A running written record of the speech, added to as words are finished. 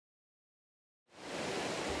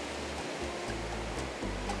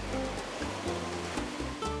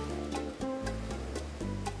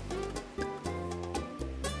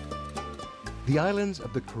The islands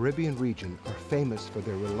of the Caribbean region are famous for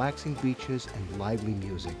their relaxing beaches and lively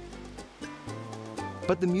music.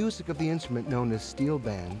 But the music of the instrument known as steel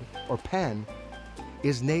band, or pan,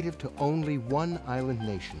 is native to only one island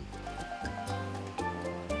nation,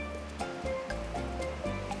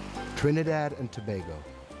 Trinidad and Tobago,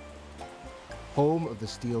 home of the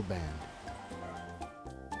steel band.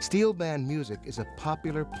 Steel band music is a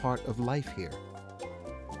popular part of life here.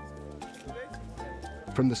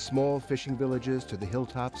 From the small fishing villages to the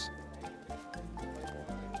hilltops,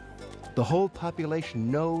 the whole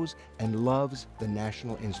population knows and loves the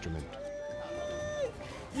national instrument.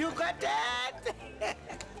 You got that!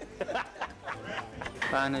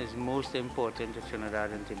 Pan is most important to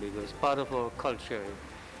Trinidad and Tobago. It's part of our culture.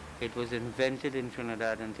 It was invented in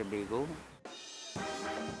Trinidad and Tobago.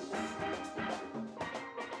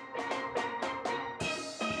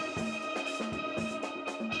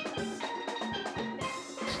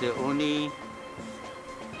 It's the only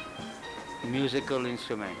musical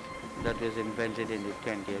instrument that was invented in the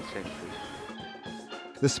 20th century.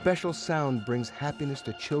 The special sound brings happiness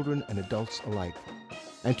to children and adults alike,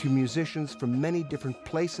 and to musicians from many different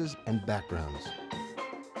places and backgrounds.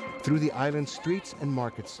 Through the island streets and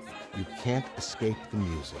markets, you can't escape the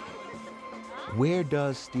music. Where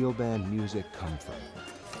does steel band music come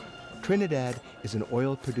from? Trinidad is an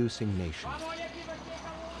oil-producing nation.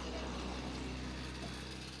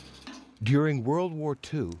 During World War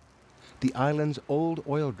II, the island's old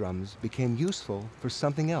oil drums became useful for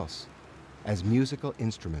something else, as musical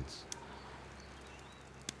instruments.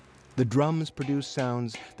 The drums produce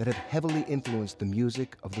sounds that have heavily influenced the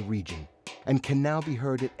music of the region and can now be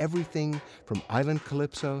heard in everything from island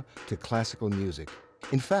calypso to classical music.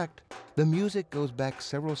 In fact, the music goes back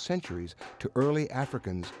several centuries to early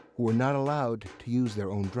Africans who were not allowed to use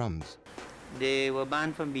their own drums. They were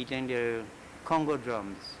banned from beating their Congo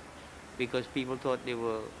drums because people thought they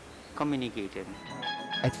were communicating.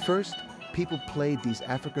 At first, people played these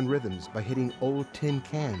African rhythms by hitting old tin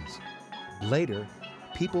cans. Later,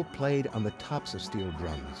 people played on the tops of steel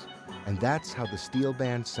drums, and that's how the steel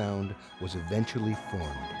band sound was eventually formed.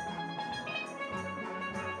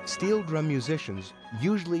 Steel drum musicians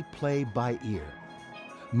usually play by ear.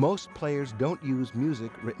 Most players don't use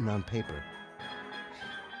music written on paper.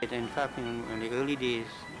 In fact, in the early days,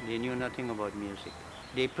 they knew nothing about music.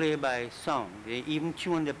 They play by song. They even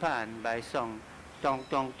tune the pan by song, tong,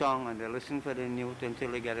 tong, tong, and they listen for the note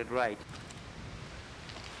until they get it right.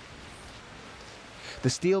 The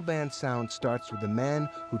steel band sound starts with the man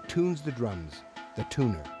who tunes the drums, the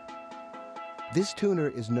tuner. This tuner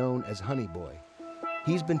is known as Honey Boy.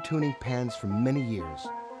 He's been tuning pans for many years.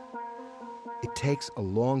 It takes a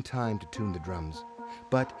long time to tune the drums,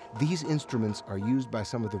 but these instruments are used by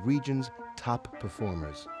some of the region's top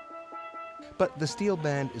performers. But the steel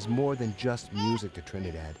band is more than just music to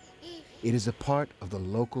Trinidad. It is a part of the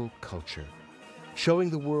local culture, showing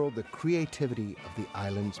the world the creativity of the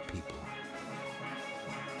island's people.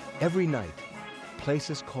 Every night,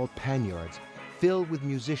 places called panyards fill with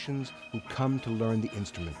musicians who come to learn the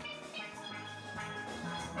instrument.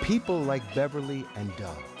 People like Beverly and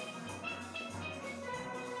Dove.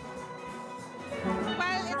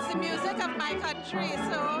 Well, it's the music of my country,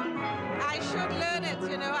 so I should learn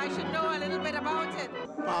it, you know, I should know a little bit about it.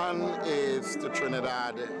 Pan is to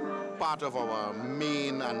Trinidad part of our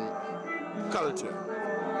main and culture.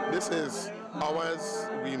 This is ours,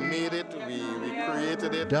 we made it, we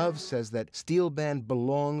created it. Dove says that steel band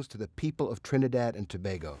belongs to the people of Trinidad and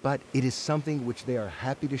Tobago, but it is something which they are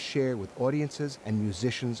happy to share with audiences and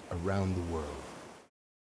musicians around the world.